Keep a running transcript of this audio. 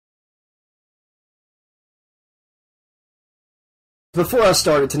Before I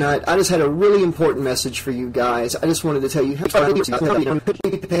started tonight, I just had a really important message for you guys. I just wanted to tell you how before I started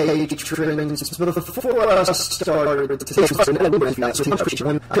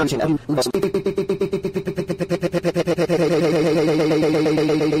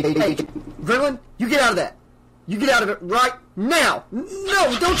Gremlin, you get out of that. You get out of it right now.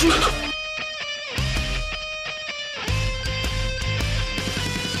 No, don't you...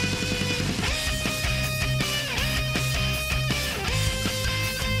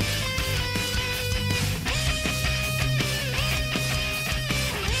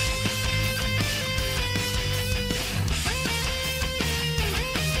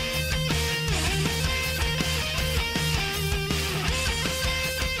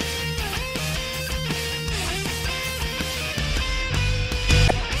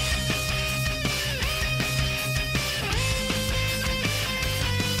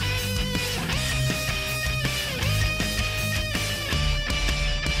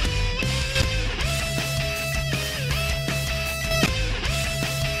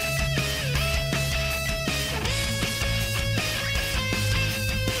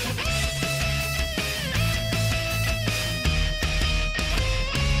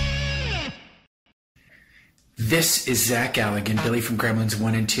 This is Zach Galligan, Billy from Gremlins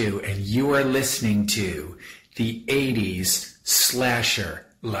 1 and 2, and you are listening to the 80s Slasher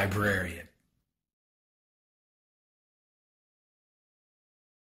Librarian.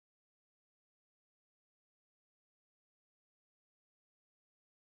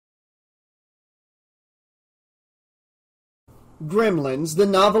 Gremlins The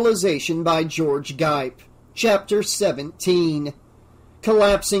Novelization by George Gipe. Chapter 17.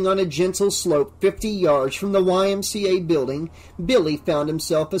 Collapsing on a gentle slope 50 yards from the YMCA building, Billy found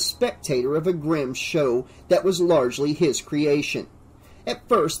himself a spectator of a grim show that was largely his creation. At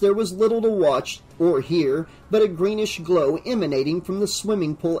first there was little to watch or hear but a greenish glow emanating from the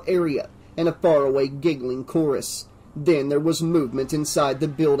swimming pool area and a faraway giggling chorus. Then there was movement inside the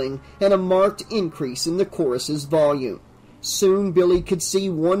building and a marked increase in the chorus's volume. Soon Billy could see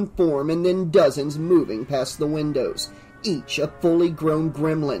one form and then dozens moving past the windows, each a fully grown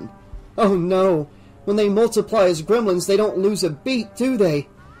gremlin. Oh no! When they multiply as gremlins, they don't lose a beat, do they?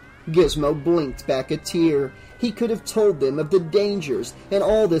 Gizmo blinked back a tear. He could have told them of the dangers, and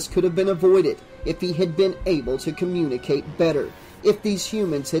all this could have been avoided if he had been able to communicate better, if these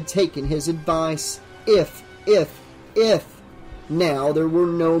humans had taken his advice. If. Now there were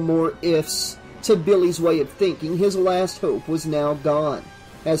no more ifs. To Billy's way of thinking, his last hope was now gone.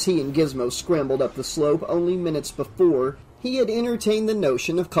 As he and Gizmo scrambled up the slope only minutes before, he had entertained the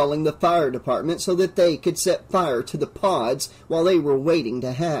notion of calling the fire department so that they could set fire to the pods while they were waiting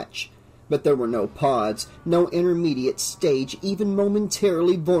to hatch. But there were no pods, no intermediate stage even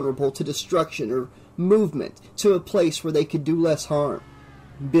momentarily vulnerable to destruction or movement to a place where they could do less harm.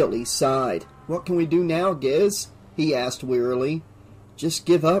 Billy sighed. "What can we do now, Giz?" he asked wearily. "Just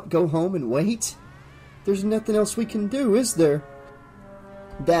give up, go home, and wait? There's nothing else we can do, is there?"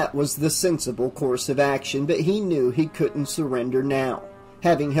 That was the sensible course of action, but he knew he couldn't surrender now.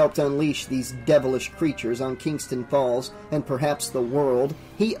 Having helped unleash these devilish creatures on Kingston Falls, and perhaps the world,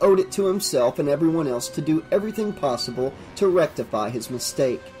 he owed it to himself and everyone else to do everything possible to rectify his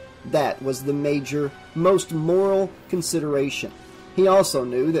mistake. That was the major, most moral consideration. He also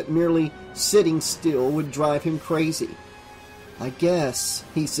knew that merely sitting still would drive him crazy. "I guess,"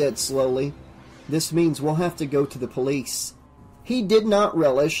 he said slowly, "this means we'll have to go to the police." He did not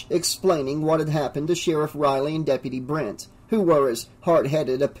relish explaining what had happened to Sheriff Riley and Deputy Brent, who were as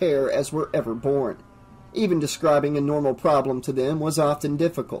hard-headed a pair as were ever born. Even describing a normal problem to them was often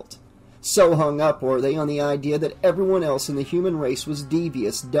difficult. So hung up were they on the idea that everyone else in the human race was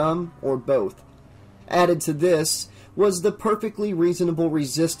devious, dumb, or both. Added to this was the perfectly reasonable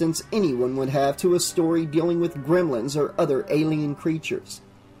resistance anyone would have to a story dealing with gremlins or other alien creatures.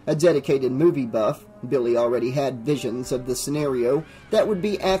 A dedicated movie buff, Billy already had visions of the scenario that would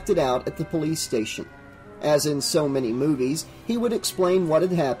be acted out at the police station. As in so many movies, he would explain what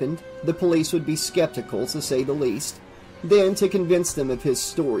had happened, the police would be skeptical to say the least. Then, to convince them of his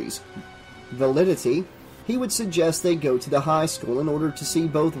story's validity, he would suggest they go to the high school in order to see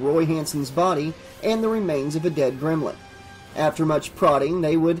both Roy Hansen's body and the remains of a dead gremlin. After much prodding,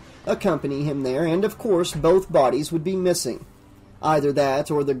 they would accompany him there, and of course both bodies would be missing. Either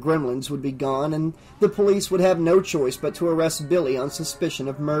that or the gremlins would be gone, and the police would have no choice but to arrest Billy on suspicion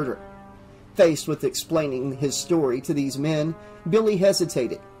of murder. Faced with explaining his story to these men, Billy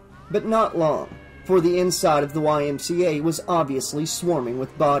hesitated, but not long, for the inside of the YMCA was obviously swarming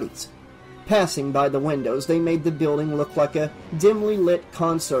with bodies. Passing by the windows, they made the building look like a dimly lit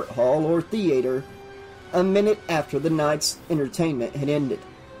concert hall or theater. a minute after the night's entertainment had ended.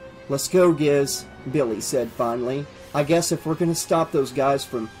 "Let's go, Giz," Billy said finally. "I guess if we're going to stop those guys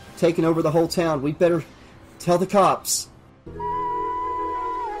from taking over the whole town, we'd better tell the cops."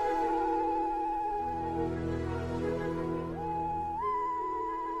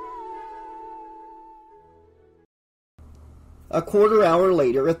 A quarter hour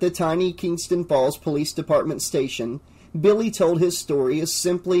later, at the tiny Kingston Falls Police Department station, Billy told his story as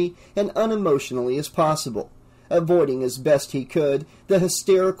simply and unemotionally as possible, avoiding as best he could the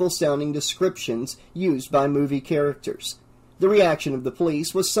hysterical-sounding descriptions used by movie characters. The reaction of the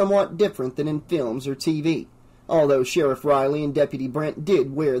police was somewhat different than in films or TV, although Sheriff Riley and Deputy Brent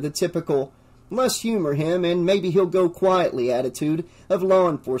did wear the typical, "let's humor him and maybe he'll go quietly" attitude of law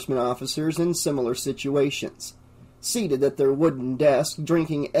enforcement officers in similar situations. Seated at their wooden desk,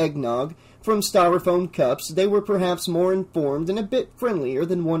 drinking eggnog from styrofoam cups, they were perhaps more informed and a bit friendlier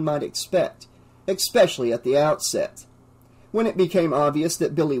than one might expect, especially at the outset. When it became obvious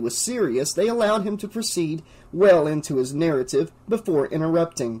that Billy was serious, they allowed him to proceed well into his narrative before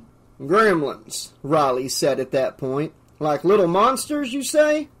interrupting. "Gremlins," Riley said at that point. "Like little monsters, you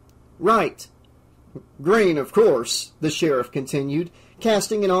say?" "Right." "Green, of course," the sheriff continued,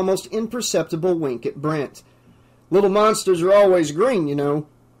 casting an almost imperceptible wink at Brent. "Little monsters are always green, you know."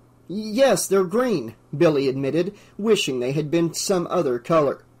 "Yes, they're green," Billy admitted, wishing they had been some other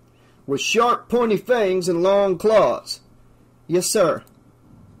color. "With sharp, pointy fangs and long claws." "Yes, sir."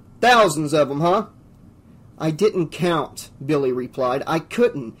 "Thousands of them, huh?" "I didn't count," Billy replied. "I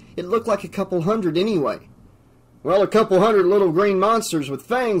couldn't. It looked like a couple hundred anyway." "Well, a couple hundred little green monsters with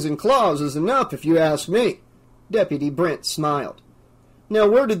fangs and claws is enough, if you ask me." Deputy Brent smiled. "Now,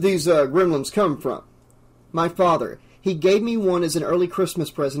 where did these gremlins come from?" "My father. He gave me one as an early Christmas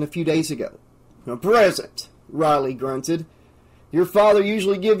present a few days ago." "A present?" Riley grunted. "Your father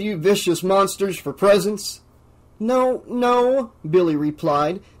usually give you vicious monsters for presents?" No, Billy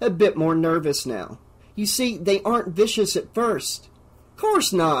replied, a bit more nervous now. "You see, they aren't vicious at first."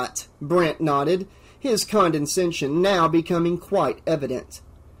 "Course not," Brent nodded, his condescension now becoming quite evident.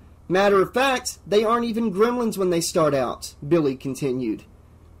 "Matter of fact, they aren't even gremlins when they start out," Billy continued.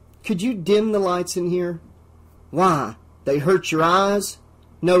 "Could you dim the lights in here?" "Why? They hurt your eyes?"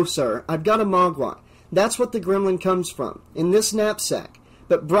 "No, sir. I've got a mogwai. That's what the gremlin comes from, in this knapsack.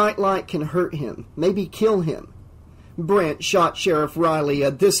 But bright light can hurt him, maybe kill him." Brent shot Sheriff Riley a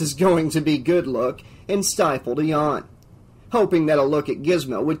this-is-going-to-be-good look and stifled a yawn. Hoping that a look at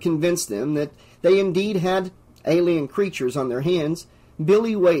Gizmo would convince them that they indeed had alien creatures on their hands,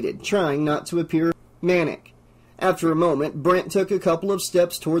 Billy waited, trying not to appear manic. After a moment, Brent took a couple of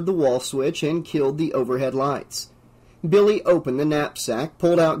steps toward the wall switch and killed the overhead lights. Billy opened the knapsack,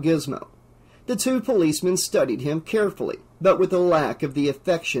 pulled out Gizmo. The two policemen studied him carefully, but with a lack of the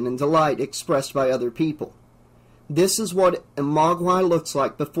affection and delight expressed by other people. "This is what a mogwai looks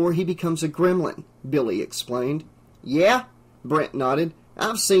like before he becomes a gremlin," Billy explained. "Yeah?" Brent nodded.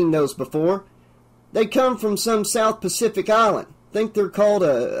 "I've seen those before. They come from some South Pacific island. Think they're called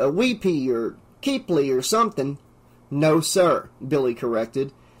a Gipe or Gipe or something." "No, sir," Billy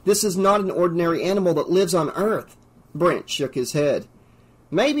corrected. "This is not an ordinary animal that lives on Earth." Brent shook his head.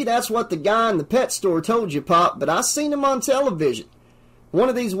 "Maybe that's what the guy in the pet store told you, Pop, but I seen him on television. One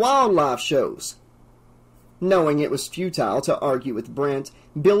of these wildlife shows." Knowing it was futile to argue with Brent,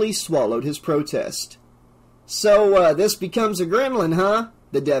 Billy swallowed his protest. "So, this becomes a gremlin, huh?"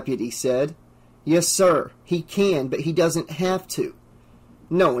 the deputy said. "Yes, sir. He can, but he doesn't have to."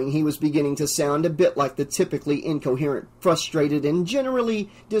 Knowing he was beginning to sound a bit like the typically incoherent, frustrated, and generally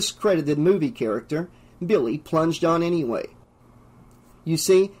discredited movie character, Billy plunged on anyway. "You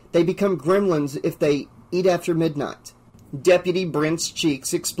see, they become gremlins if they eat after midnight." Deputy Brent's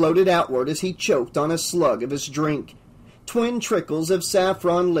cheeks exploded outward as he choked on a slug of his drink. Twin trickles of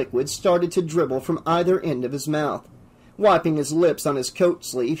saffron liquid started to dribble from either end of his mouth. Wiping his lips on his coat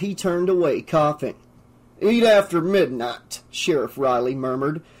sleeve, he turned away, coughing. "Eat after midnight," Sheriff Riley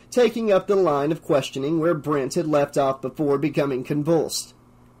murmured, taking up the line of questioning where Brent had left off before becoming convulsed.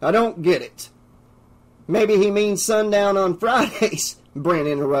 "I don't get it." "Maybe he means sundown on Fridays," Brent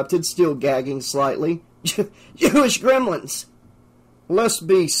interrupted, still gagging slightly. "Jewish gremlins." "Let's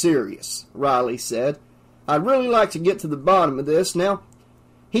be serious," Riley said. "I'd really like to get to the bottom of this. Now,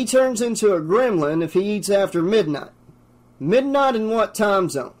 he turns into a gremlin if he eats after midnight. Midnight in what time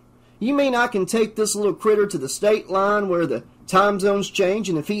zone? You mean I can take this little critter to the state line where the time zones change,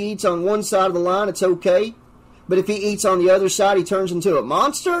 and if he eats on one side of the line, it's okay? But if he eats on the other side, he turns into a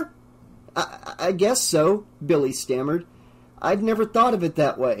monster?" I guess so," Billy stammered. "I'd never thought of it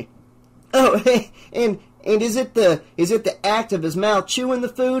that way." "Oh, and is it the act of his mouth chewing the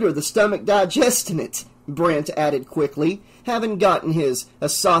food or the stomach digesting it?" Brent added quickly, having gotten his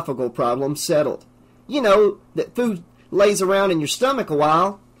esophageal problem settled. You know, that food lays around in your stomach a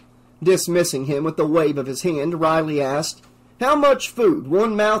while. Dismissing him with a wave of his hand, Riley asked, "How much food?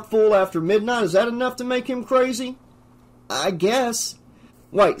 One mouthful after midnight? Is that enough to make him crazy?" "I guess."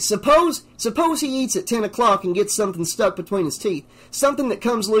 "Wait, suppose he eats at 10 o'clock and gets something stuck between his teeth. Something that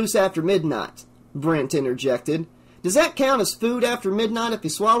comes loose after midnight," Brent interjected. "Does that count as food after midnight if he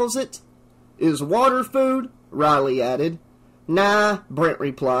swallows it?" "Is water food?" Riley added. "Nah," Brent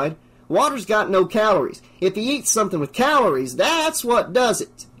replied. "Water's got no calories. If he eats something with calories, that's what does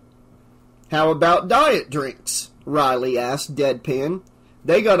it." "How about diet drinks?" Riley asked, deadpan.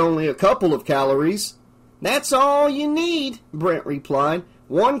 "They got only a couple of calories." "That's all you need," Brent replied.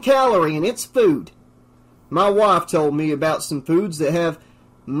 1 calorie and it's food. "My wife told me about some foods that have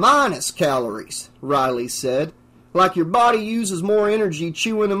minus calories," Riley said. "Like your body uses more energy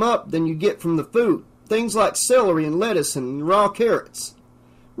chewing them up than you get from the food. Things like celery and lettuce and raw carrots."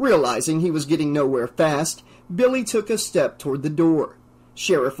 Realizing he was getting nowhere fast, Billy took a step toward the door.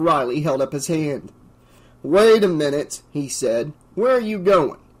 Sheriff Riley held up his hand. "Wait a minute," he said. "Where are you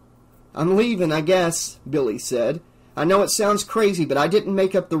going?" "I'm leaving, I guess," Billy said. "I know it sounds crazy, but I didn't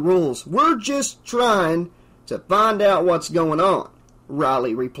make up the rules. We're just trying to find out what's going on,"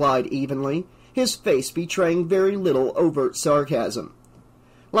 Riley replied evenly, his face betraying very little overt sarcasm.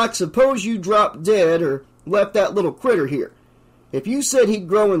 "Like suppose you dropped dead or left that little critter here. If you said he'd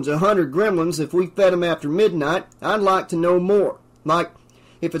grow into 100 gremlins if we fed him after midnight, I'd like to know more. Like,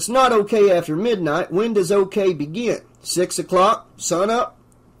 if it's not okay after midnight, when does okay begin? 6 o'clock? Sun up?"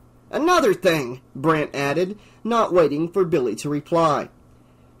 "Another thing," Brent added, not waiting for Billy to reply.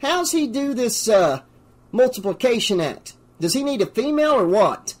 "How's he do this, multiplication act? Does he need a female or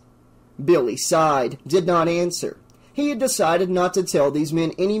what?" Billy sighed, did not answer. He had decided not to tell these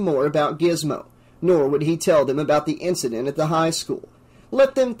men any more about Gizmo, nor would he tell them about the incident at the high school.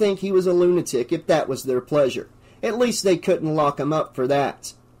 Let them think he was a lunatic if that was their pleasure. At least they couldn't lock him up for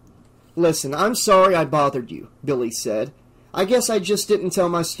that. "Listen, I'm sorry I bothered you," Billy said. "I guess I just didn't tell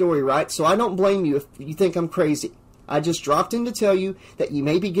my story right, so I don't blame you if you think I'm crazy. I just dropped in to tell you that you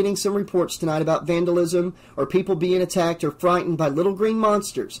may be getting some reports tonight about vandalism or people being attacked or frightened by little green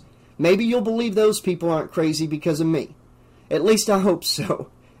monsters. Maybe you'll believe those people aren't crazy because of me. At least I hope so.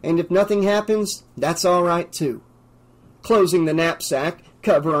 And if nothing happens, that's all right too." Closing the knapsack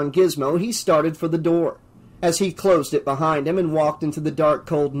cover on Gizmo, he started for the door. As he closed it behind him and walked into the dark,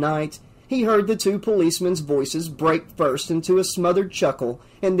 cold night, he heard the 2 policemen's voices break first into a smothered chuckle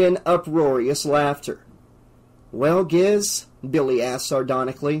and then uproarious laughter. "Well, Giz," Billy asked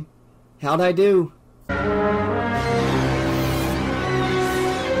sardonically, "how'd I do?"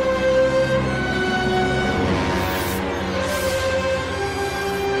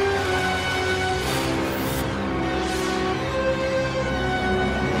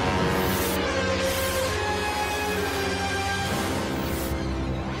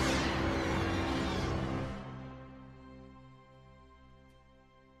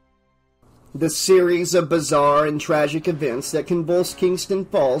 The series of bizarre and tragic events that convulsed Kingston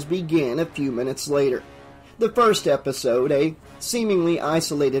Falls began a few minutes later. The first episode, a seemingly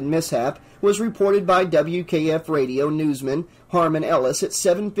isolated mishap, was reported by WKF radio newsman Harmon Ellis at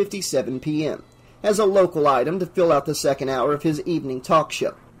 7:57 p.m. as a local item to fill out the second hour of his evening talk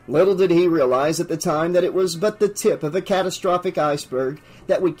show. Little did he realize at the time that it was but the tip of a catastrophic iceberg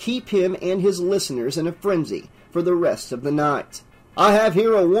that would keep him and his listeners in a frenzy for the rest of the night. "I have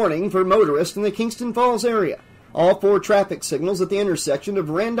here a warning for motorists in the Kingston Falls area. All 4 traffic signals at the intersection of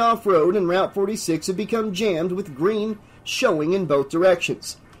Randolph Road and Route 46 have become jammed with green showing in both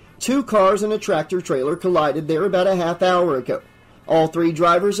directions. 2 cars and a tractor-trailer collided there about a half hour ago. All 3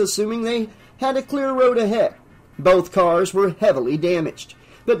 drivers assuming they had a clear road ahead. Both cars were heavily damaged,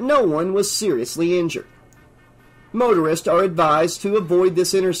 but no one was seriously injured. Motorists are advised to avoid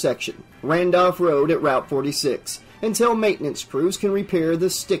this intersection, Randolph Road at Route 46, until maintenance crews can repair the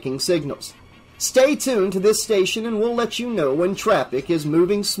sticking signals. Stay tuned to this station and we'll let you know when traffic is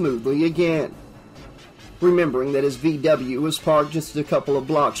moving smoothly again." Remembering that his VW was parked just a couple of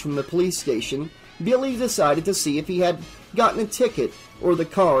blocks from the police station, Billy decided to see if he had gotten a ticket or the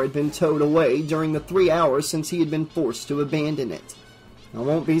car had been towed away during the 3 hours since he had been forced to abandon it. "I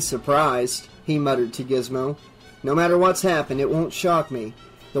won't be surprised," he muttered to Gizmo. "No matter what's happened, it won't shock me,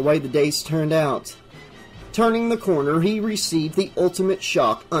 the way the day's turned out." Turning the corner, he received the ultimate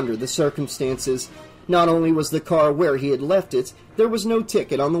shock under the circumstances. Not only was the car where he had left it, there was no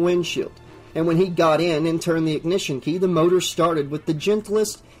ticket on the windshield. And when he got in and turned the ignition key, the motor started with the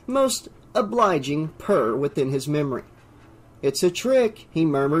gentlest, most obliging purr within his memory. "It's a trick," he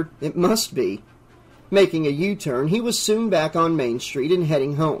murmured. "It must be." Making a U-turn, he was soon back on Main Street and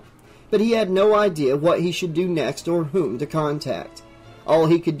heading home, but he had no idea what he should do next or whom to contact. All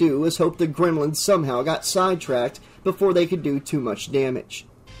he could do was hope the gremlins somehow got sidetracked before they could do too much damage.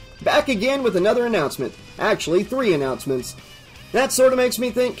 Back again with another announcement. Actually, 3 announcements. That sort of makes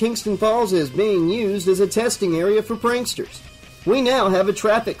me think Kingston Falls is being used as a testing area for pranksters. We now have a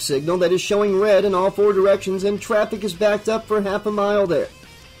traffic signal that is showing red in all 4 directions, and traffic is backed up for half a mile there.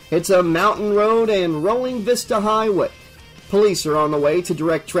 It's a mountain road and rolling vista highway. Police are on the way to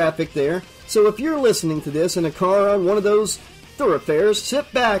direct traffic there, so if you're listening to this in a car on one of those thoroughfares,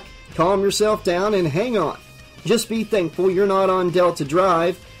 sit back, calm yourself down, and hang on. Just be thankful you're not on Delta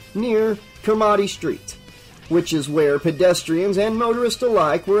Drive near Kermody Street, which is where pedestrians and motorists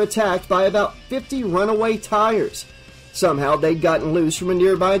alike were attacked by about 50 runaway tires. Somehow they'd gotten loose from a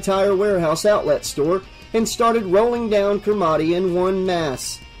nearby tire warehouse outlet store and started rolling down Kermody in one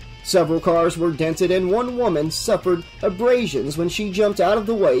mass. Several cars were dented and one woman suffered abrasions when she jumped out of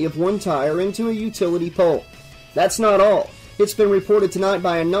the way of one tire into a utility pole. That's not all. It's been reported tonight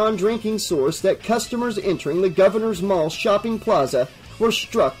by a non-drinking source that customers entering the Governor's Mall shopping plaza were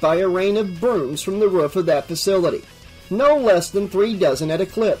struck by a rain of brooms from the roof of that facility. No less than 3 dozen at a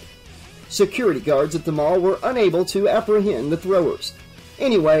clip. Security guards at the mall were unable to apprehend the throwers.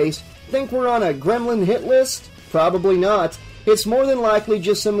 Anyways, think we're on a gremlin hit list? Probably not. It's more than likely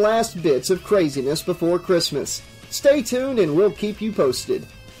just some last bits of craziness before Christmas. Stay tuned and we'll keep you posted.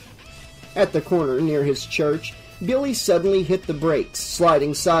 At the corner near his church, Billy suddenly hit the brakes,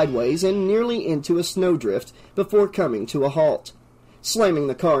 sliding sideways and nearly into a snowdrift before coming to a halt. Slamming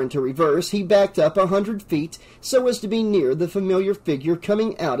the car into reverse, he backed up 100 feet so as to be near the familiar figure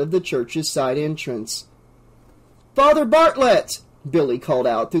coming out of the church's side entrance. "Father Bartlett!" Billy called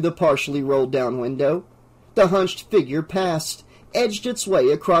out through the partially rolled down window. The hunched figure passed, edged its way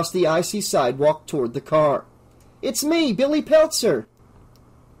across the icy sidewalk toward the car. "It's me, Billy Peltzer."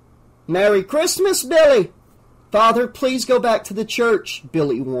 "Merry Christmas, Billy!" "Father, please go back to the church,"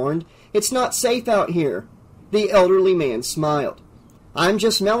 Billy warned. "It's not safe out here." The elderly man smiled. "I'm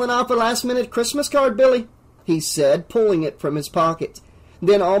just mailing off a last-minute Christmas card, Billy," he said, pulling it from his pocket.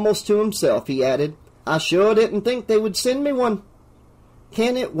 Then almost to himself he added, "I sure didn't think they would send me one."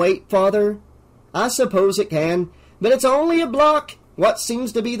 "Can it wait, Father?" "I suppose it can, but it's only a block. What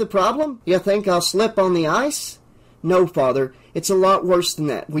seems to be the problem? You think I'll slip on the ice?" "No, Father, it's a lot worse than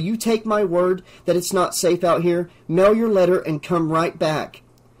that. Will you take my word that it's not safe out here? Mail your letter and come right back."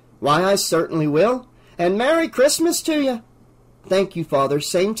 "Why, I certainly will. And Merry Christmas to you." "Thank you, Father.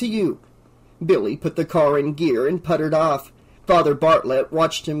 Same to you." Billy put the car in gear and puttered off. Father Bartlett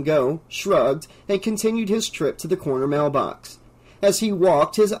watched him go, shrugged, and continued his trip to the corner mailbox. As he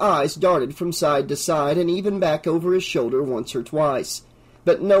walked, his eyes darted from side to side and even back over his shoulder once or twice.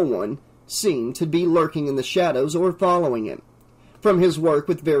 But no one seemed to be lurking in the shadows or following him. From his work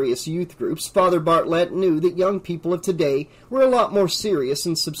with various youth groups, Father Bartlett knew that young people of today were a lot more serious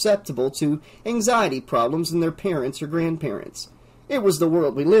and susceptible to anxiety problems than their parents or grandparents. It was the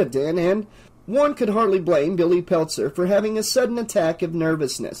world we lived in, and one could hardly blame Billy Peltzer for having a sudden attack of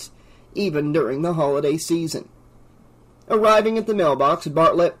nervousness, even during the holiday season. Arriving at the mailbox,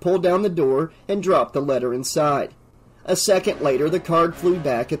 Bartlett pulled down the door and dropped the letter inside. A second later, the card flew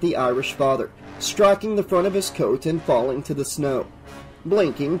back at the Irish father, striking the front of his coat and falling to the snow.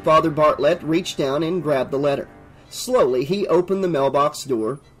 Blinking, Father Bartlett reached down and grabbed the letter. Slowly, he opened the mailbox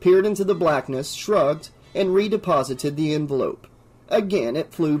door, peered into the blackness, shrugged, and redeposited the envelope. Again,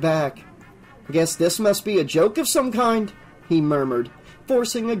 it flew back. "Guess this must be a joke of some kind," he murmured,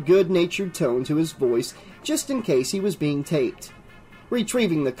 forcing a good-natured tone to his voice just in case he was being taped.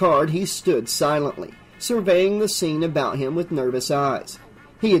 Retrieving the card, he stood silently, surveying the scene about him with nervous eyes.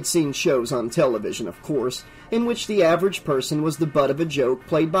 He had seen shows on television, of course, in which the average person was the butt of a joke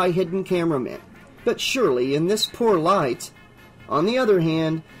played by hidden cameramen. But surely in this poor light... On the other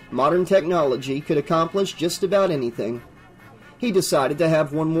hand, modern technology could accomplish just about anything. He decided to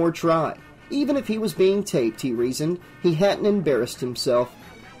have one more try. Even if he was being taped, he reasoned, he hadn't embarrassed himself.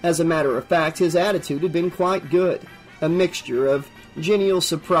 As a matter of fact, his attitude had been quite good, a mixture of genial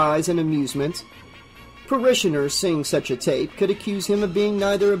surprise and amusement. Parishioners seeing such a tape could accuse him of being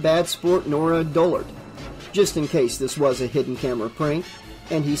neither a bad sport nor a dullard. Just in case this was a hidden camera prank,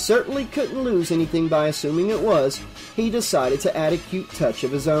 and he certainly couldn't lose anything by assuming it was, he decided to add a cute touch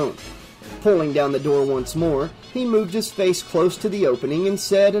of his own. Pulling down the door once more, he moved his face close to the opening and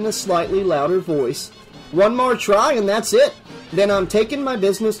said in a slightly louder voice, "One more try and that's it. Then I'm taking my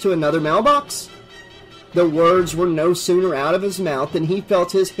business to another mailbox?" The words were no sooner out of his mouth than he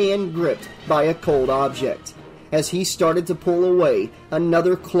felt his hand gripped by a cold object. As he started to pull away,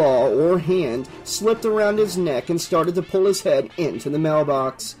 another claw or hand slipped around his neck and started to pull his head into the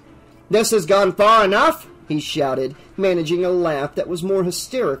mailbox. "This has gone far enough!" he shouted, managing a laugh that was more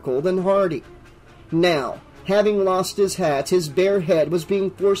hysterical than hearty. Now, having lost his hat, his bare head was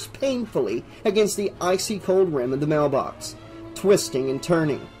being forced painfully against the icy cold rim of the mailbox. Twisting and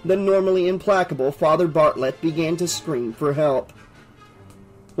turning, the normally implacable Father Bartlett began to scream for help.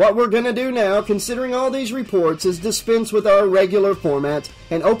 "What we're going to do now, considering all these reports, is dispense with our regular format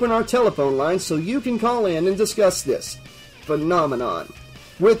and open our telephone lines so you can call in and discuss this phenomenon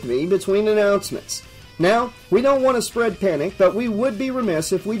with me between announcements. Now, we don't want to spread panic, but we would be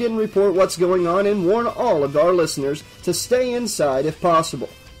remiss if we didn't report what's going on and warn all of our listeners to stay inside if possible.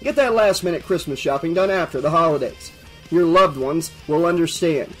 Get that last-minute Christmas shopping done after the holidays. Your loved ones will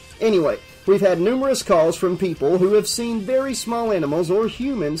understand. Anyway, we've had numerous calls from people who have seen very small animals or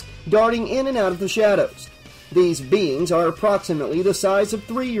humans darting in and out of the shadows. These beings are approximately the size of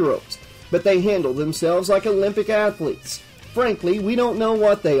 3-year-olds, but they handle themselves like Olympic athletes. Frankly, we don't know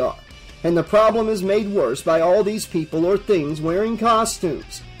what they are. And the problem is made worse by all these people or things wearing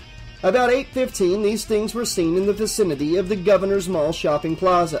costumes. About 8:15, these things were seen in the vicinity of the Governor's Mall shopping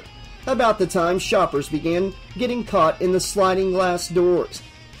plaza, about the time shoppers began getting caught in the sliding glass doors.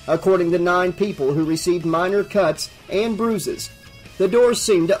 According to 9 people who received minor cuts and bruises, the doors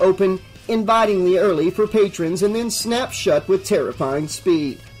seemed to open invitingly early for patrons and then snap shut with terrifying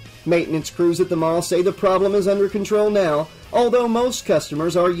speed. Maintenance crews at the mall say the problem is under control now, although most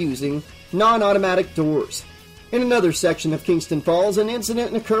customers are using non-automatic doors. In another section of Kingston Falls, an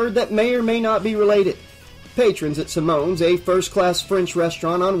incident occurred that may or may not be related. Patrons at Simone's, a first-class French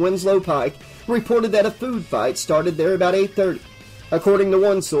restaurant on Winslow Pike, reported that a food fight started there about 8:30. According to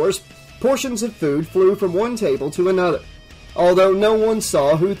one source, portions of food flew from one table to another, although no one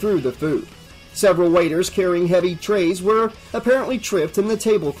saw who threw the food. Several waiters carrying heavy trays were apparently tripped and the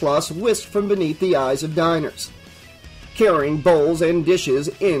tablecloths whisked from beneath the eyes of diners, carrying bowls and dishes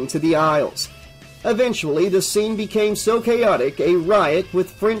into the aisles. Eventually, the scene became so chaotic, a riot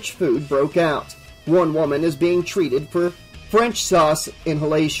with French food broke out. One woman is being treated for French sauce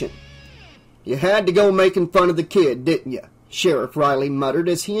inhalation. "You had to go making fun of the kid, didn't you?" Sheriff Riley muttered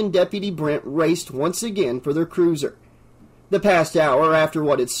as he and Deputy Brent raced once again for their cruiser. The past hour, after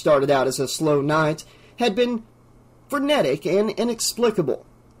what had started out as a slow night, had been frenetic and inexplicable.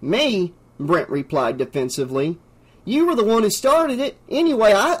 "Me?" Brent replied defensively. "You were the one who started it.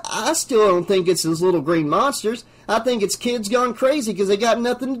 Anyway, I still don't think it's those little green monsters. I think it's kids gone crazy because they got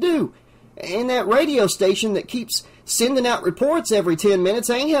nothing to do. And that radio station that keeps sending out reports every 10 minutes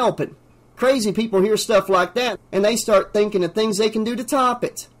ain't helping. Crazy people hear stuff like that, and they start thinking of things they can do to top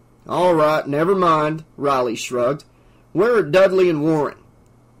it." "All right, never mind," Riley shrugged. "Where are Dudley and Warren?"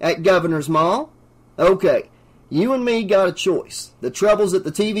 "At Governor's Mall." "Okay, you and me got a choice. The troubles at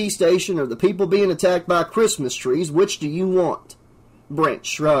the TV station or the people being attacked by Christmas trees. Which do you want?" Brent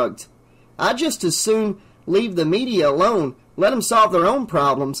shrugged. "I'd just as soon leave the media alone. Let them solve their own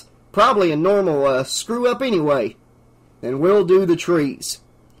problems. Probably a normal screw-up anyway." "Then we'll do the trees."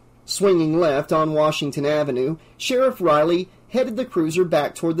 Swinging left on Washington Avenue, Sheriff Riley headed the cruiser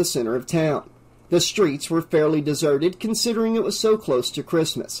back toward the center of town. The streets were fairly deserted considering it was so close to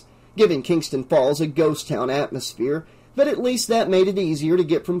Christmas, giving Kingston Falls a ghost town atmosphere, but at least that made it easier to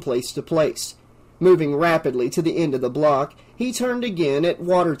get from place to place. Moving rapidly to the end of the block, he turned again at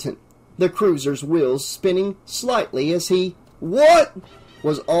Waterton, the cruiser's wheels spinning slightly as he, "What?"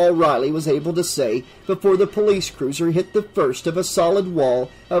 was all Riley was able to say before the police cruiser hit the first of a solid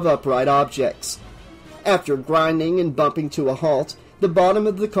wall of upright objects. After grinding and bumping to a halt, the bottom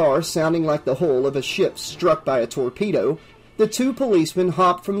of the car sounding like the hull of a ship struck by a torpedo, the 2 policemen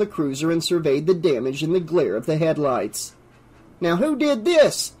hopped from the cruiser and surveyed the damage in the glare of the headlights. "Now who did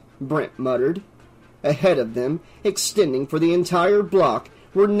this?" Brent muttered. Ahead of them, extending for the entire block,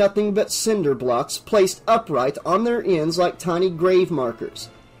 were nothing but cinder blocks placed upright on their ends like tiny grave markers,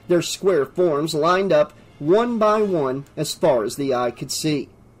 their square forms lined up one by one as far as the eye could see.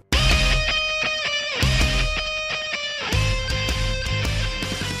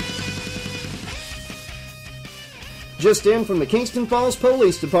 Just in from the Kingston Falls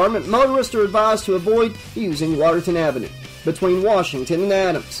Police Department, motorists are advised to avoid using Waterton Avenue between Washington and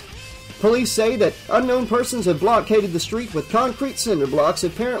Adams. Police say that unknown persons have blockaded the street with concrete cinder blocks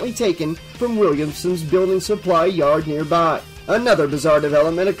apparently taken from Williamson's building supply yard nearby. Another bizarre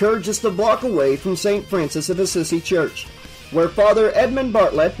development occurred just a block away from St. Francis of Assisi Church, where Father Edmund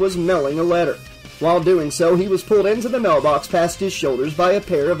Bartlett was mailing a letter. While doing so, he was pulled into the mailbox past his shoulders by a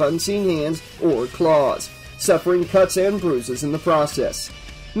pair of unseen hands or claws, suffering cuts and bruises in the process.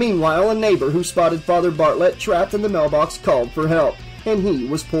 Meanwhile, a neighbor who spotted Father Bartlett trapped in the mailbox called for help, and he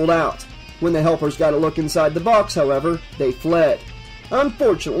was pulled out. When the helpers got a look inside the box, however, they fled.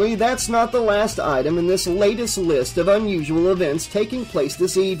 Unfortunately, that's not the last item in this latest list of unusual events taking place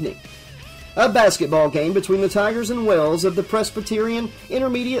this evening. A basketball game between the Tigers and Wells of the Presbyterian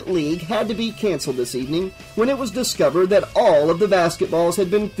Intermediate League had to be canceled this evening when it was discovered that all of the basketballs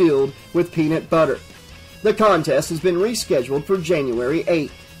had been filled with peanut butter. The contest has been rescheduled for January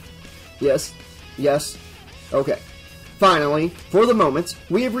 8th. Yes, okay. Finally, for the moment,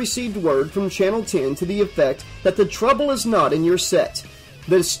 we have received word from Channel 10 to the effect that the trouble is not in your set.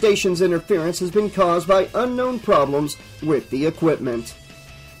 The station's interference has been caused by unknown problems with the equipment.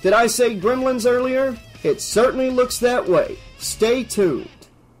 Did I say Gremlins earlier? It certainly looks that way. Stay tuned.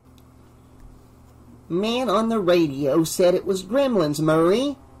 Man on the radio said it was Gremlins,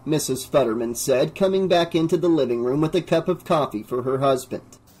 Murray, Mrs. Futterman said, coming back into the living room with a cup of coffee for her husband.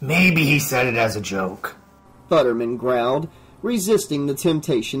 Maybe he said it as a joke, Futterman growled, resisting the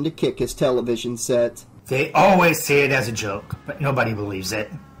temptation to kick his television set. They always say it as a joke, but nobody believes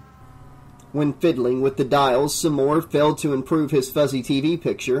it. When fiddling with the dials some more failed to improve his fuzzy TV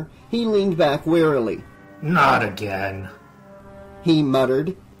picture, he leaned back warily. Not again, he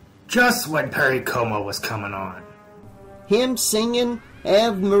muttered. Just when Perry Como was coming on. Him singing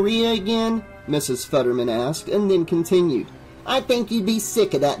Ave Maria again? Mrs. Futterman asked, and then continued. I think you'd be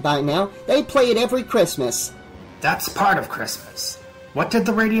sick of that by now. They play it every Christmas. That's part of Christmas. What did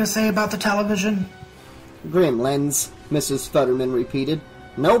the radio say about the television? Gremlins, Mrs. Futterman repeated.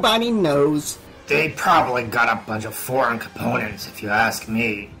 Nobody knows. They probably got a bunch of foreign components, if you ask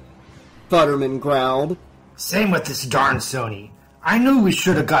me. Futterman growled. Same with this darn Sony. I knew we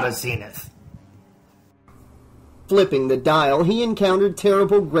should have got a Zenith. Flipping the dial, he encountered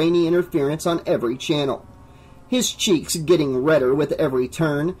terrible grainy interference on every channel. His cheeks getting redder with every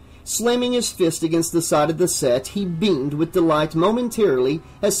turn, slamming his fist against the side of the set, he beamed with delight momentarily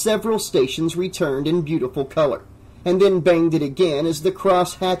as several stations returned in beautiful color, and then banged it again as the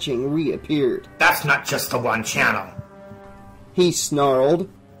cross-hatching reappeared. That's not just the one channel, he snarled.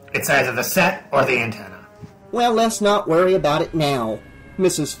 It's either the set or the antenna. Well, let's not worry about it now,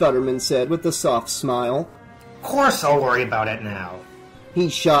 Mrs. Futterman said with a soft smile. Of course I'll worry about it now, he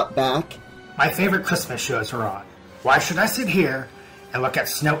shot back. My favorite Christmas shows are on. Why should I sit here and look at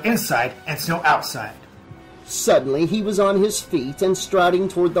snow inside and snow outside? Suddenly he was on his feet and striding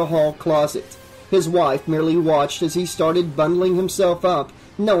toward the hall closet. His wife merely watched as he started bundling himself up,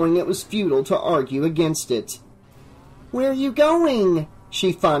 knowing it was futile to argue against it. Where are you going?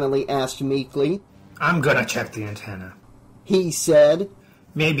 She finally asked meekly. I'm gonna check the antenna, he said.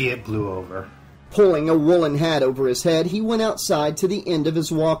 Maybe it blew over. Pulling a woolen hat over his head, he went outside to the end of his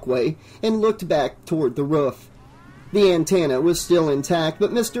walkway and looked back toward the roof. The antenna was still intact,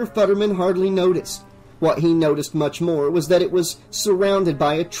 but Mr. Futterman hardly noticed. What he noticed much more was that it was surrounded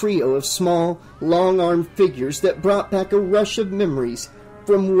by a trio of small, long-armed figures that brought back a rush of memories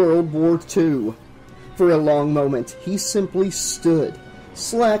from World War II. For a long moment, he simply stood,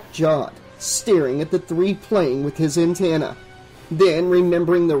 slack-jawed, staring at the three playing with his antenna. Then,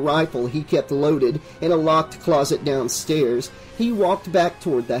 remembering the rifle he kept loaded in a locked closet downstairs, he walked back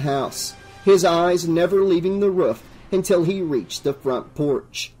toward the house, his eyes never leaving the roof until he reached the front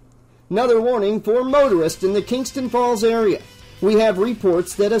porch. Another warning for motorists in the Kingston Falls area. We have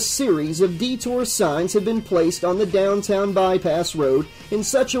reports that a series of detour signs have been placed on the downtown bypass road in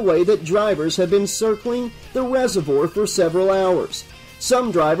such a way that drivers have been circling the reservoir for several hours.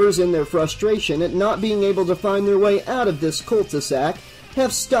 Some drivers, in their frustration at not being able to find their way out of this cul-de-sac,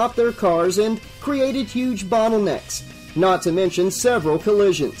 have stopped their cars and created huge bottlenecks, not to mention several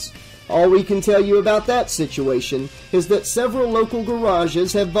collisions. All we can tell you about that situation is that several local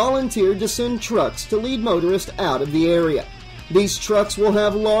garages have volunteered to send trucks to lead motorists out of the area. These trucks will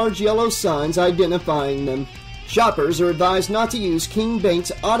have large yellow signs identifying them. Shoppers are advised not to use King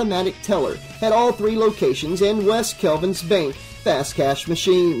Bank's automatic teller at all three locations and West Kelvin's Bank fast cash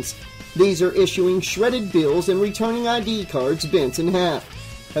machines. These are issuing shredded bills and returning ID cards bent in half.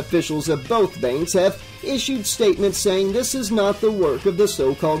 Officials of both banks have issued statements saying this is not the work of the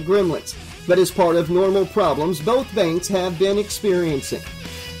so-called gremlins, but is part of normal problems both banks have been experiencing.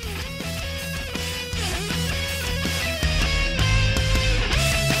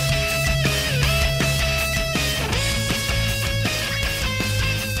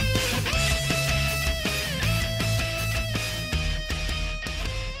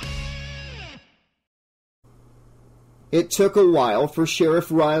 It took a while for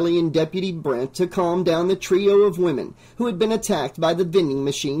Sheriff Riley and Deputy Brent to calm down the trio of women who had been attacked by the vending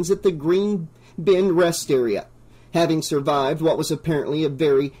machines at the Green Bin rest area. Having survived what was apparently a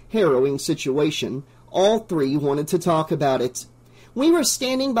very harrowing situation, all three wanted to talk about it. "We were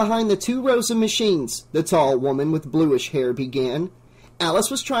standing behind the 2 rows of machines," the tall woman with bluish hair began.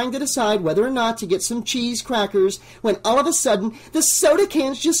 "Alice was trying to decide whether or not to get some cheese crackers when all of a sudden the soda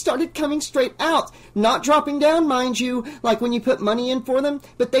cans just started coming straight out. Not dropping down, mind you, like when you put money in for them,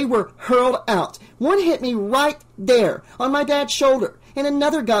 but they were hurled out. One hit me right there on my dad's shoulder, and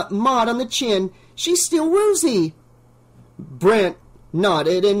another got Maud on the chin. She's still woozy." Brent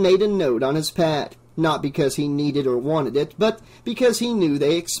nodded and made a note on his pad, not because he needed or wanted it, but because he knew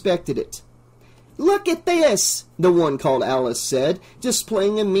they expected it. "Look at this," the one called Alice said,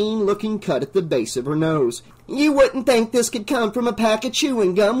 displaying a mean-looking cut at the base of her nose. "You wouldn't think this could come from a pack of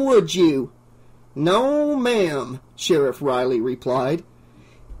chewing gum, would you?" "No, ma'am," Sheriff Riley replied.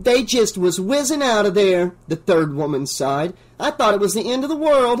 "They just was whizzing out of there," the third woman sighed. "I thought it was the end of the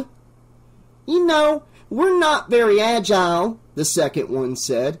world." "You know, we're not very agile," the second one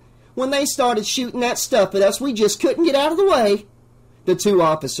said. "When they started shooting that stuff at us, we just couldn't get out of the way." The 2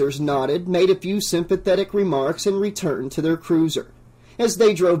 officers nodded, made a few sympathetic remarks, and returned to their cruiser. As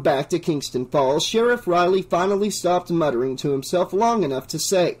they drove back to Kingston Falls, Sheriff Riley finally stopped muttering to himself long enough to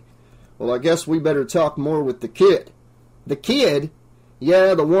say, "Well, I guess we better talk more with the kid." "The kid?"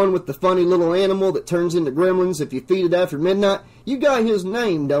 "Yeah, the one with the funny little animal that turns into gremlins if you feed it after midnight. You got his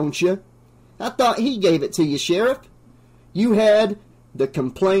name, don't you?" "I thought he gave it to you, Sheriff." "You had the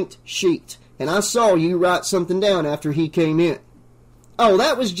complaint sheet, and I saw you write something down after he came in." "Oh,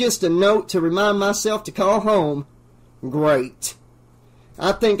 that was just a note to remind myself to call home." "Great."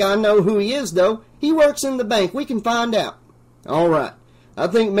 "I think I know who he is, though. He works in the bank. We can find out." "All right. I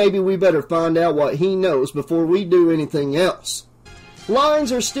think maybe we better find out what he knows before we do anything else."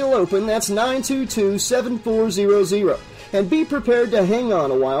 Lines are still open. That's 922-7400. And be prepared to hang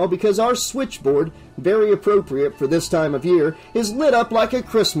on a while because our switchboard, very appropriate for this time of year, is lit up like a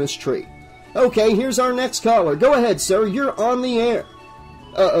Christmas tree. Okay, here's our next caller. Go ahead, sir. You're on the air.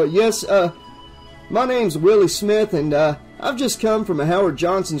 Yes, my name's Willie Smith, and I've just come from a Howard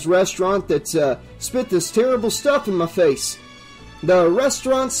Johnson's restaurant that spit this terrible stuff in my face." "The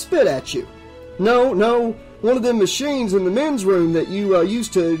restaurant spit at you?" No, one of them machines in the men's room that you use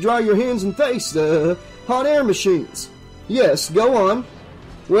to dry your hands and face, the hot air machines." "Yes, go on."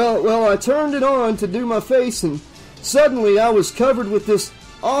 Well, I turned it on to do my face, and suddenly I was covered with this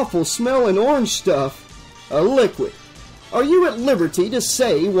awful smelling orange stuff, a liquid." "Are you at liberty to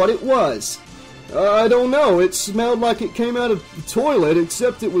say what it was?" "I don't know. It smelled like it came out of the toilet,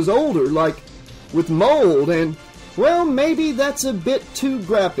 except it was older, like with mold, and..." "Well, maybe that's a bit too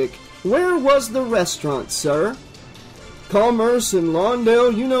graphic. Where was the restaurant, sir?" "Commerce in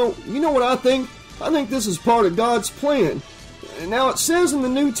Lawndale. You know what I think? I think this is part of God's plan. Now, it says in the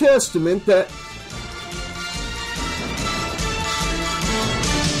New Testament that..."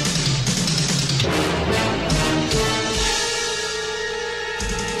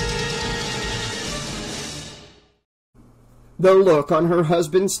 The look on her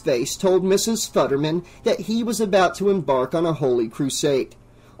husband's face told Mrs. Futterman that he was about to embark on a holy crusade.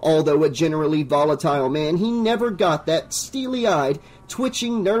 Although a generally volatile man, he never got that steely-eyed,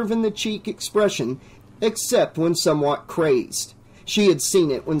 twitching, nerve-in-the-cheek expression, except when somewhat crazed. She had seen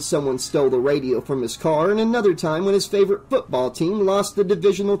it when someone stole the radio from his car, and another time when his favorite football team lost the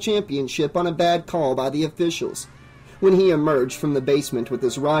divisional championship on a bad call by the officials. When he emerged from the basement with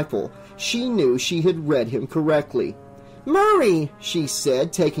his rifle, she knew she had read him correctly. "Murray," she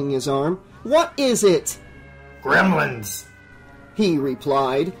said, taking his arm, "what is it?" "Gremlins," he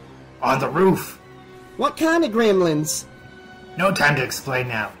replied. "On the roof." "What kind of gremlins?" "No time to explain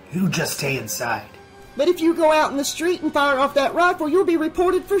now. You just stay inside." "But if you go out in the street and fire off that rifle, you'll be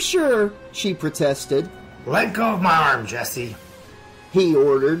reported for sure," she protested. "Let go of my arm, Jesse," he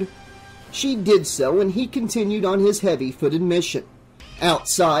ordered. She did so, and he continued on his heavy-footed mission.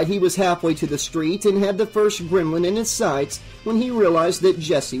 Outside, he was halfway to the street and had the first gremlin in his sights when he realized that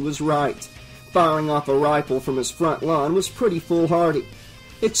Jesse was right. Firing off a rifle from his front lawn was pretty foolhardy,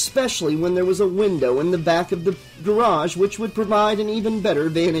 especially when there was a window in the back of the garage which would provide an even better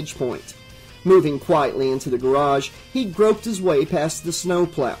vantage point. Moving quietly into the garage, he groped his way past the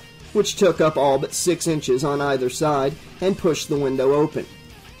snowplow, which took up all but 6 inches on either side, and pushed the window open.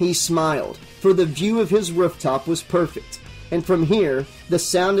 He smiled, for the view of his rooftop was perfect, and from here, the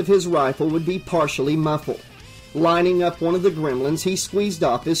sound of his rifle would be partially muffled. Lining up one of the gremlins, he squeezed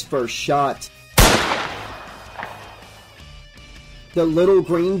off his first shot. The little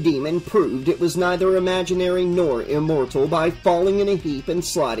green demon proved it was neither imaginary nor immortal by falling in a heap and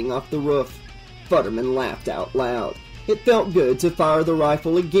sliding off the roof. Futterman laughed out loud. It felt good to fire the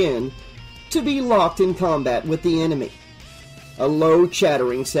rifle again, to be locked in combat with the enemy. A low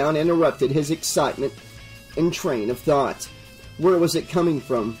chattering sound interrupted his excitement and train of thought. Where was it coming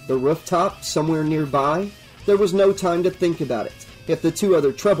from? The rooftop? Somewhere nearby? There was no time to think about it. If the two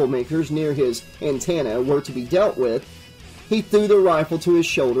other troublemakers near his antenna were to be dealt with, he threw the rifle to his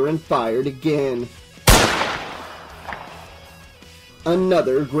shoulder and fired again.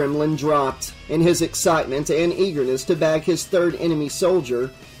 Another gremlin dropped. In his excitement and eagerness to bag his third enemy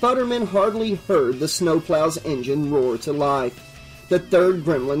soldier, Futterman hardly heard the snowplow's engine roar to life. The third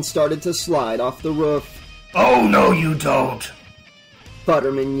gremlin started to slide off the roof. "Oh, no, you don't!"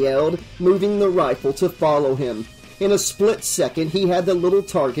 Futterman yelled, moving the rifle to follow him. In a split second, he had the little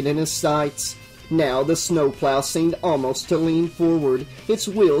target in his sights. Now the snowplow seemed almost to lean forward, its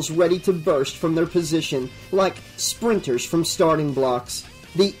wheels ready to burst from their position, like sprinters from starting blocks.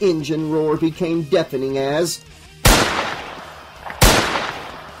 The engine roar became deafening as...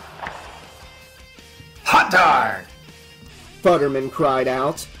 "Hot darn!" Futterman cried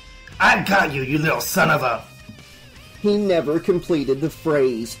out. "I got you, you little son of a..." He never completed the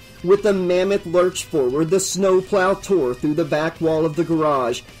phrase. With a mammoth lurch forward, the snowplow tore through the back wall of the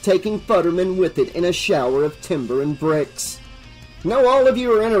garage, taking Futterman with it in a shower of timber and bricks. Now all of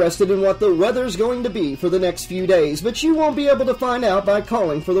you are interested in what the weather's going to be for the next few days, but you won't be able to find out by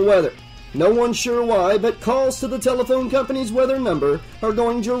calling for the weather. No one's sure why, but calls to the telephone company's weather number are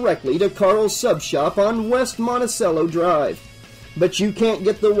going directly to Carl's sub shop on West Monticello Drive. But you can't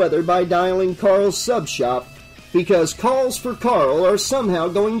get the weather by dialing Carl's sub shop, because calls for Carl are somehow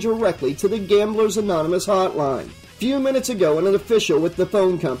going directly to the Gamblers Anonymous hotline. Few minutes ago, an official with the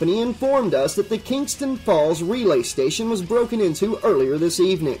phone company informed us that the Kingston Falls relay station was broken into earlier this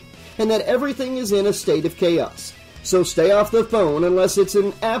evening, and that everything is in a state of chaos. So stay off the phone unless it's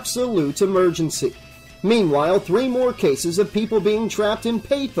an absolute emergency. Meanwhile, 3 more cases of people being trapped in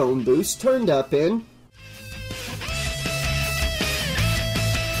payphone booths turned up in...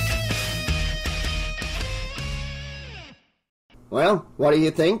 Well, what do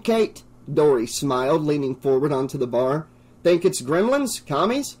you think, Kate? Dory smiled, leaning forward onto the bar. Think it's gremlins?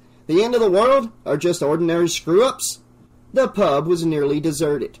 Commies? The end of the world? Or just ordinary screw-ups? The pub was nearly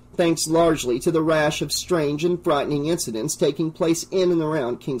deserted, thanks largely to the rash of strange and frightening incidents taking place in and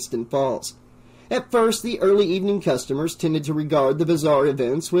around Kingston Falls. At first, the early evening customers tended to regard the bizarre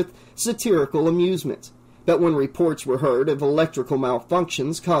events with satirical amusement. But when reports were heard of electrical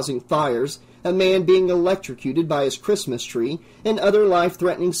malfunctions causing fires, a man being electrocuted by his Christmas tree, and other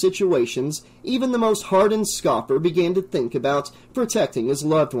life-threatening situations, even the most hardened scoffer began to think about protecting his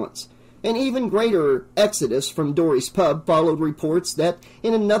loved ones. An even greater exodus from Dory's pub followed reports that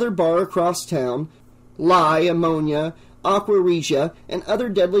in another bar across town, lye, ammonia, aqua regia, and other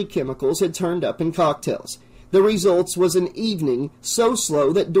deadly chemicals had turned up in cocktails. The results was an evening so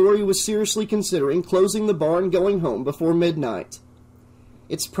slow that Dory was seriously considering closing the bar and going home before midnight.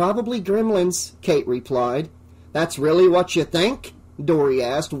 It's probably gremlins, Kate replied. That's really what you think? Dory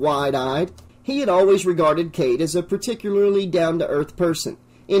asked, wide-eyed. He had always regarded Kate as a particularly down-to-earth person,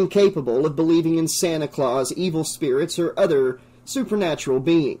 incapable of believing in Santa Claus, evil spirits, or other supernatural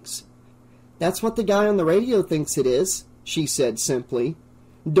beings. That's what the guy on the radio thinks it is, she said simply.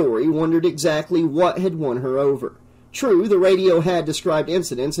 Dory wondered exactly what had won her over. True, the radio had described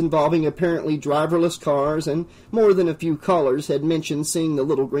incidents involving apparently driverless cars, and more than a few callers had mentioned seeing the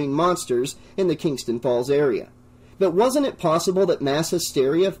little green monsters in the Kingston Falls area. But wasn't it possible that mass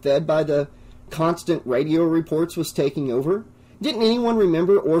hysteria fed by the constant radio reports was taking over? Didn't anyone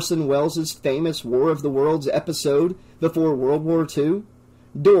remember Orson Welles' famous War of the Worlds episode before World War II?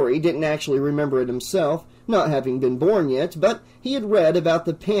 Dory didn't actually remember it himself, not having been born yet, but he had read about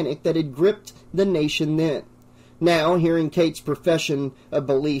the panic that had gripped the nation then. Now, hearing Kate's profession of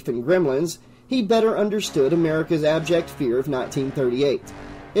belief in gremlins, he better understood America's abject fear of 1938.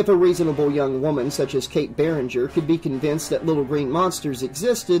 If a reasonable young woman such as Kate Barringer could be convinced that little green monsters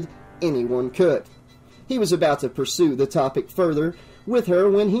existed, anyone could. He was about to pursue the topic further with her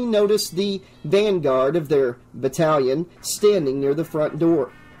when he noticed the vanguard of their battalion standing near the front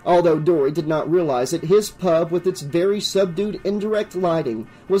door. Although Dory did not realize it, his pub, with its very subdued indirect lighting,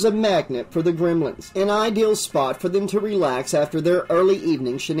 was a magnet for the gremlins, an ideal spot for them to relax after their early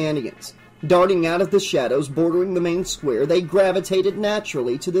evening shenanigans. Darting out of the shadows bordering the main square, they gravitated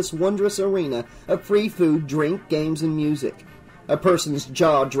naturally to this wondrous arena of free food, drink, games, and music. A person's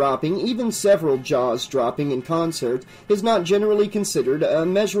jaw dropping, even several jaws dropping in concert, is not generally considered a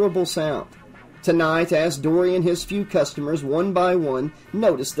measurable sound. Tonight, as Dory and his few customers, one by one,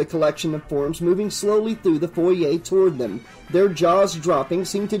 noticed the collection of forms moving slowly through the foyer toward them, their jaws dropping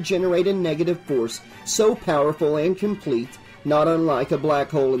seemed to generate a negative force so powerful and complete not unlike a black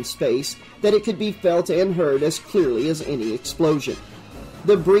hole in space, that it could be felt and heard as clearly as any explosion.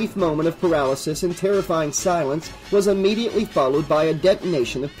 The brief moment of paralysis and terrifying silence was immediately followed by a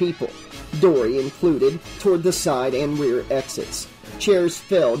detonation of people, Dory included, toward the side and rear exits. Chairs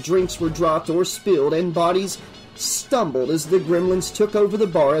fell, drinks were dropped or spilled, and bodies stumbled as the gremlins took over the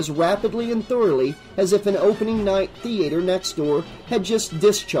bar as rapidly and thoroughly as if an opening night theater next door had just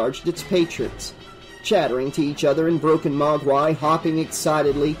discharged its patrons. Chattering to each other in broken Mogwai, hopping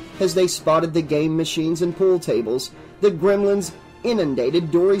excitedly as they spotted the game machines and pool tables, the gremlins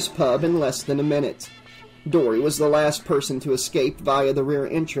inundated Dory's pub in less than a minute. Dory was the last person to escape via the rear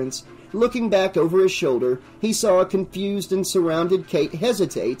entrance. Looking back over his shoulder, he saw a confused and surrounded Kate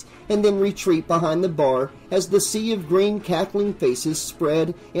hesitate and then retreat behind the bar as the sea of green cackling faces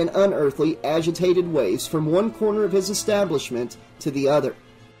spread in unearthly agitated waves from one corner of his establishment to the other.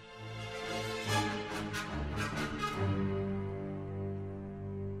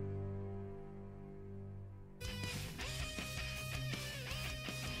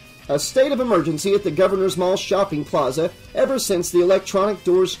 A state of emergency at the Governor's Mall shopping plaza ever since the electronic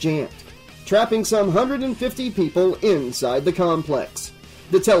doors jammed, trapping some 150 people inside the complex.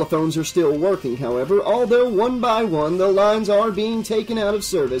 The telephones are still working, however, although one by one the lines are being taken out of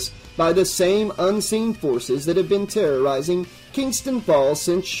service by the same unseen forces that have been terrorizing Kingston Falls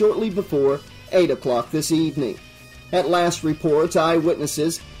since shortly before 8 o'clock this evening. At last reports,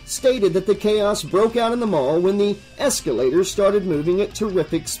 eyewitnesses stated that the chaos broke out in the mall when the escalators started moving at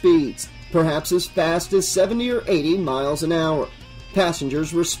terrific speeds, perhaps as fast as 70 or 80 miles an hour.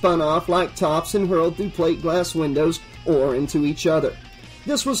 Passengers were spun off like tops and hurled through plate glass windows or into each other.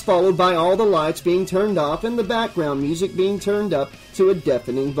 This was followed by all the lights being turned off and the background music being turned up to a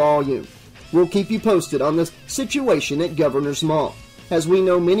deafening volume. We'll keep you posted on the situation at Governor's Mall, as we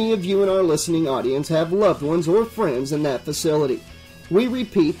know many of you in our listening audience have loved ones or friends in that facility. We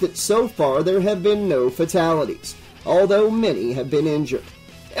repeat that so far there have been no fatalities, although many have been injured.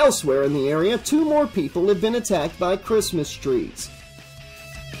 Elsewhere in the area, 2 more people have been attacked by Christmas trees.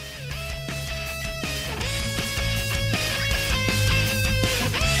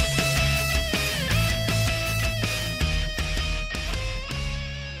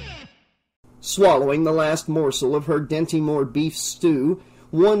 Swallowing the last morsel of her Dentymore beef stew,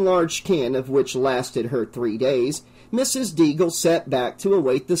 one large can of which lasted her 3 days, Mrs. Deagle sat back to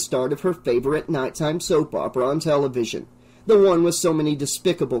await the start of her favorite nighttime soap opera on television, the one with so many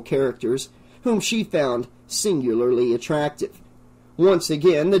despicable characters, whom she found singularly attractive. Once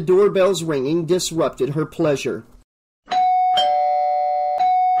again, the doorbell's ringing disrupted her pleasure.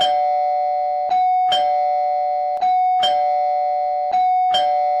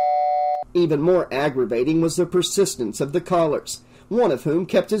 Even more aggravating was the persistence of the callers, one of whom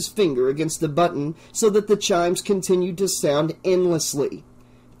kept his finger against the button so that the chimes continued to sound endlessly.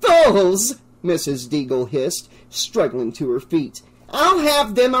 "Fools!" Mrs. Deagle hissed, struggling to her feet. "I'll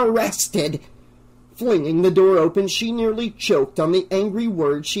have them arrested!" Flinging the door open, she nearly choked on the angry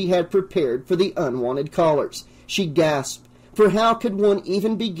words she had prepared for the unwanted callers. She gasped, for how could one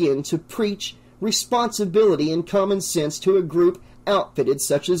even begin to preach responsibility and common sense to a group outfitted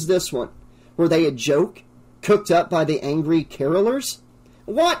such as this one? Were they a joke, cooked up by the angry carolers?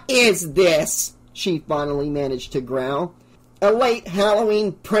 "What is this?" she finally managed to growl. "A late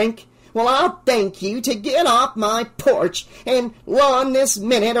Halloween prank? Well, I'll thank you to get off my porch and lawn this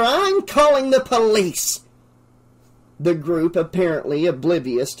minute, or I'm calling the police." The group, apparently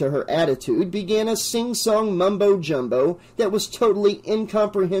oblivious to her attitude, began a sing-song mumbo-jumbo that was totally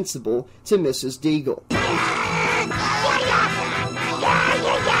incomprehensible to Mrs. Deagle.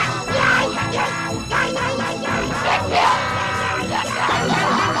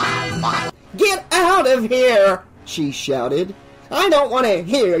 "Get out of here!" she shouted. "I don't want to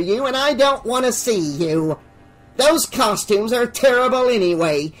hear you, and I don't want to see you. Those costumes are terrible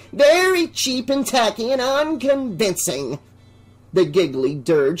anyway. Very cheap and tacky and unconvincing." The giggly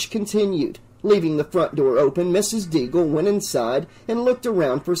dirge continued. Leaving the front door open, Mrs. Deagle went inside and looked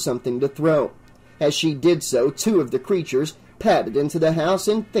around for something to throw. As she did so, 2 of the creatures padded into the house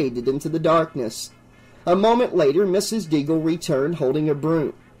and faded into the darkness. A moment later, Mrs. Deagle returned holding a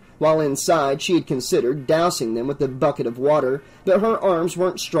broom. While inside, she had considered dousing them with a bucket of water, but her arms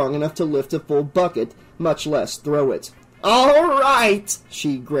weren't strong enough to lift a full bucket, much less throw it. "All right,"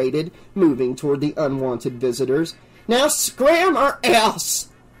 she grated, moving toward the unwanted visitors. "Now scram or else!"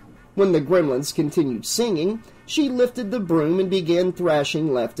 When the gremlins continued singing, she lifted the broom and began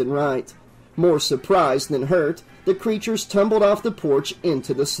thrashing left and right. More surprised than hurt, the creatures tumbled off the porch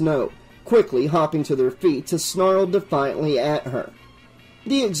into the snow, quickly hopping to their feet to snarl defiantly at her.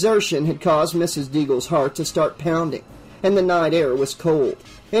 The exertion had caused Mrs. Deagle's heart to start pounding. and the night air was cold.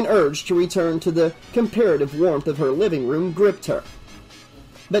 An urge to return to the comparative warmth of her living room gripped her.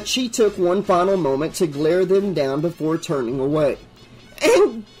 But she took one final moment to glare them down before turning away.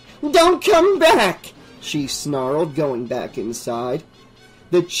 "And don't come back!" she snarled, going back inside.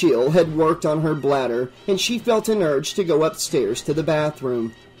 The chill had worked on her bladder, and she felt an urge to go upstairs to the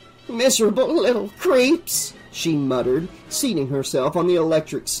bathroom. "Miserable little creeps!" she muttered, seating herself on the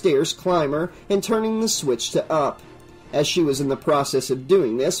electric stairs climber and turning the switch to up. As she was in the process of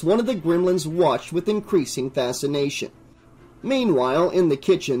doing this, one of the gremlins watched with increasing fascination. Meanwhile, in the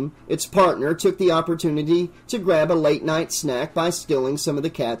kitchen, its partner took the opportunity to grab a late-night snack by stealing some of the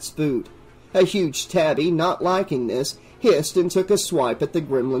cat's food. A huge tabby, not liking this, hissed and took a swipe at the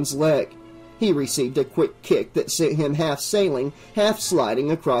gremlin's leg. He received a quick kick that sent him half sailing, half sliding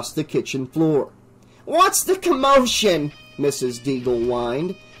across the kitchen floor. "What's the commotion?" Mrs. Deagle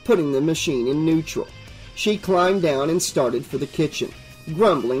whined, putting the machine in neutral. She climbed down and started for the kitchen,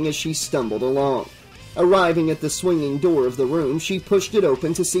 grumbling as she stumbled along. Arriving at the swinging door of the room, she pushed it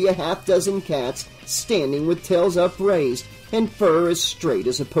open to see a half-dozen cats standing with tails upraised and fur as straight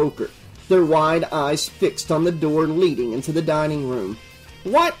as a poker, their wide eyes fixed on the door leading into the dining room.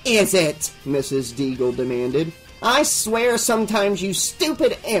 "What is it?" Mrs. Deagle demanded. "I swear sometimes you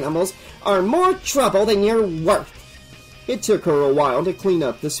stupid animals are more trouble than you're worth." It took her a while to clean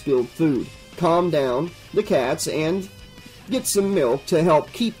up the spilled food, calm down the cats, and get some milk to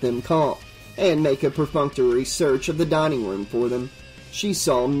help keep them calm, and make a perfunctory search of the dining room for them. She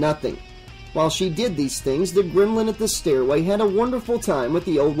saw nothing. While she did these things, the gremlin at the stairway had a wonderful time with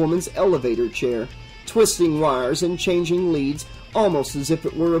the old woman's elevator chair, twisting wires and changing leads almost as if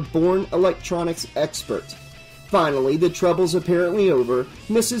it were a born electronics expert. Finally, the troubles apparently over,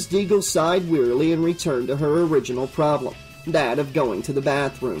 Mrs. Deagle sighed wearily and returned to her original problem, that of going to the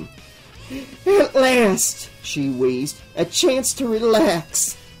bathroom. "At last," she wheezed, "a chance to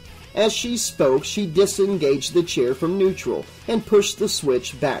relax." As she spoke, she disengaged the chair from neutral and pushed the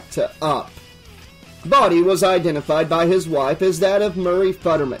switch back to up. Body was identified by his wife as that of Murray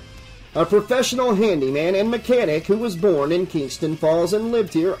Futterman, a professional handyman and mechanic who was born in Kingston Falls and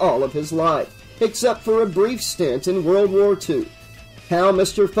lived here all of his life, except for a brief stint in World War II. How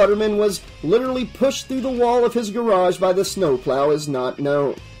Mr. Futterman was literally pushed through the wall of his garage by the snowplow is not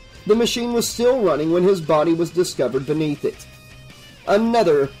known. The machine was still running when his body was discovered beneath it.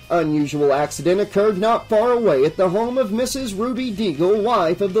 Another unusual accident occurred not far away at the home of Mrs. Ruby Deagle,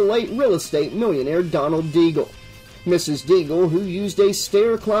 wife of the late real estate millionaire Donald Deagle. Mrs. Deagle, who used a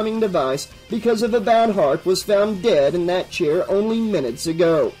stair-climbing device because of a bad heart, was found dead in that chair only minutes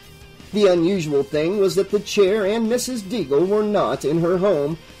ago. The unusual thing was that the chair and Mrs. Deagle were not in her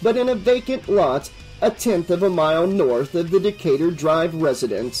home, but in a vacant lot a tenth of a mile north of the Decatur Drive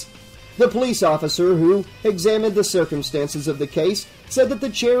residence. The police officer who examined the circumstances of the case said that the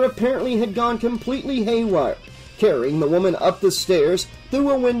chair apparently had gone completely haywire, carrying the woman up the stairs,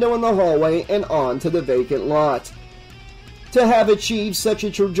 through a window in the hallway, and on to the vacant lot. To have achieved such a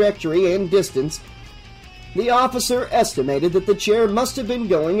trajectory and distance, the officer estimated that the chair must have been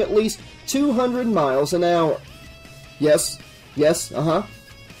going at least 200 miles an hour. Yes,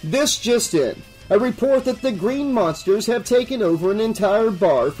 This just in. A report that the Green Monsters have taken over an entire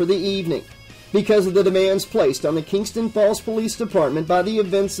bar for the evening. Because of the demands placed on the Kingston Falls Police Department by the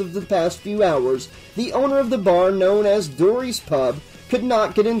events of the past few hours, the owner of the bar, known as Dory's Pub, could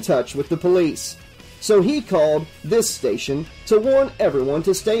not get in touch with the police. So he called this station to warn everyone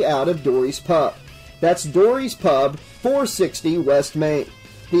to stay out of Dory's Pub. That's Dory's Pub, 460 West Main.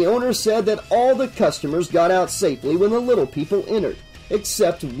 The owner said that all the customers got out safely when the little people entered,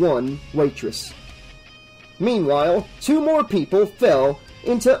 except one waitress. Meanwhile, 2 more people fell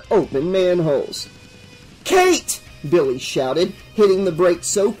into open manholes. "Kate!" Billy shouted, hitting the brake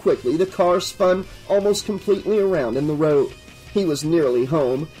so quickly the car spun almost completely around in the road. He was nearly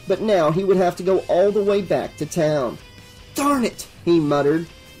home, but now he would have to go all the way back to town. "Darn it," he muttered.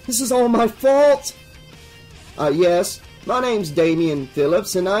 "This is all my fault." Yes, my name's Damian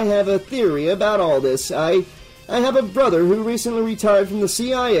Phillips, and I have a theory about all this. I have a brother who recently retired from the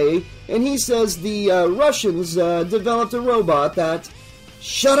CIA, and he says the Russians developed a robot that—"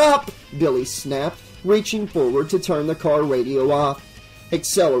 "Shut up!" Billy snapped, reaching forward to turn the car radio off.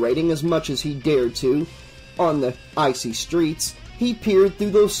 Accelerating as much as he dared to on the icy streets, he peered through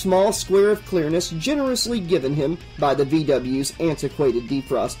the small square of clearness generously given him by the VW's antiquated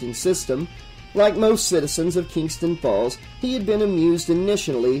defrosting system. Like most citizens of Kingston Falls, he had been amused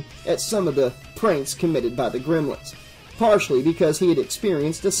initially at some of the pranks committed by the Gremlins, partially because he had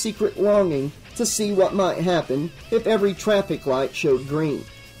experienced a secret longing to see what might happen if every traffic light showed green.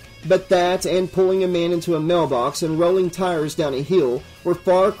 But that and pulling a man into a mailbox and rolling tires down a hill were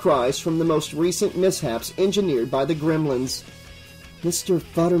far cries from the most recent mishaps engineered by the Gremlins. "Mr.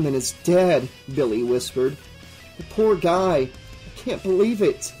 Futterman is dead," Billy whispered. "The poor guy. I can't believe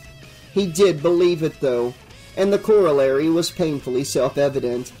it." He did believe it, though, and the corollary was painfully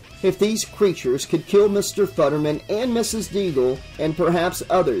self-evident. If these creatures could kill Mr. Futterman and Mrs. Deagle, and perhaps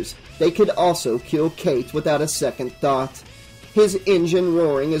others, they could also kill Kate without a second thought. His engine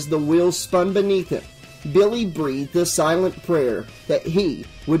roaring as the wheels spun beneath him, Billy breathed a silent prayer that he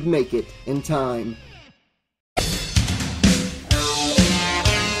would make it in time.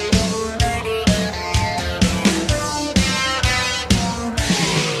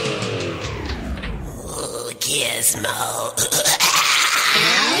 Gizmo.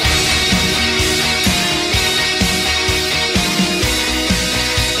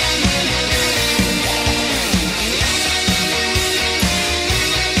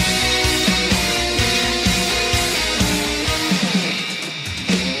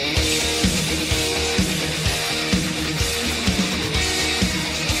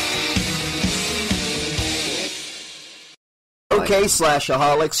 Okay,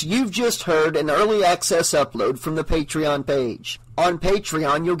 Slashaholics, you've just heard an early access upload from the Patreon page. On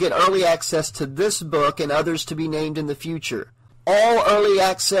Patreon, you'll get early access to this book and others to be named in the future. All early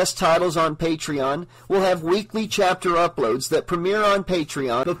access titles on Patreon will have weekly chapter uploads that premiere on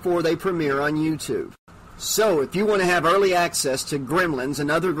Patreon before they premiere on YouTube. So, if you want to have early access to Gremlins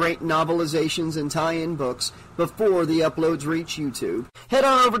and other great novelizations and tie-in books before the uploads reach YouTube, head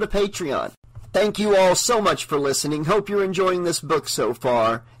on over to Patreon. Thank you all so much for listening. Hope you're enjoying this book so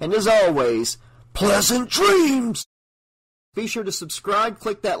far. And as always, pleasant dreams! Be sure to subscribe,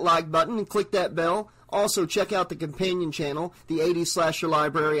 click that like button, and click that bell. Also, check out the companion channel, the 80s Slasher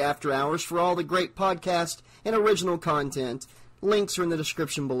Library After Hours, for all the great podcast and original content. Links are in the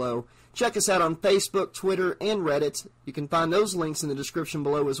description below. Check us out on Facebook, Twitter, and Reddit. You can find those links in the description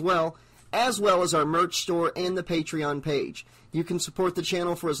below as well as our merch store and the Patreon page. You can support the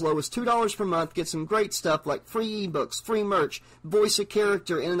channel for as low as $2 per month, get some great stuff like free ebooks, free merch, voice a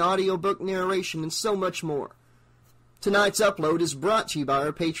character in an audiobook narration, and so much more. Tonight's upload is brought to you by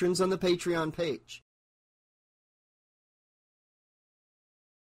our patrons on the Patreon page.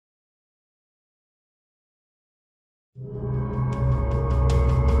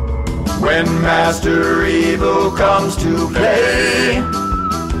 When Master Evil comes to play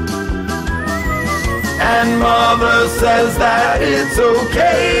and Mother says that it's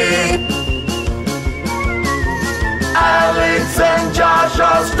okay, Alex and Josh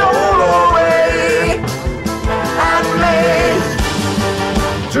are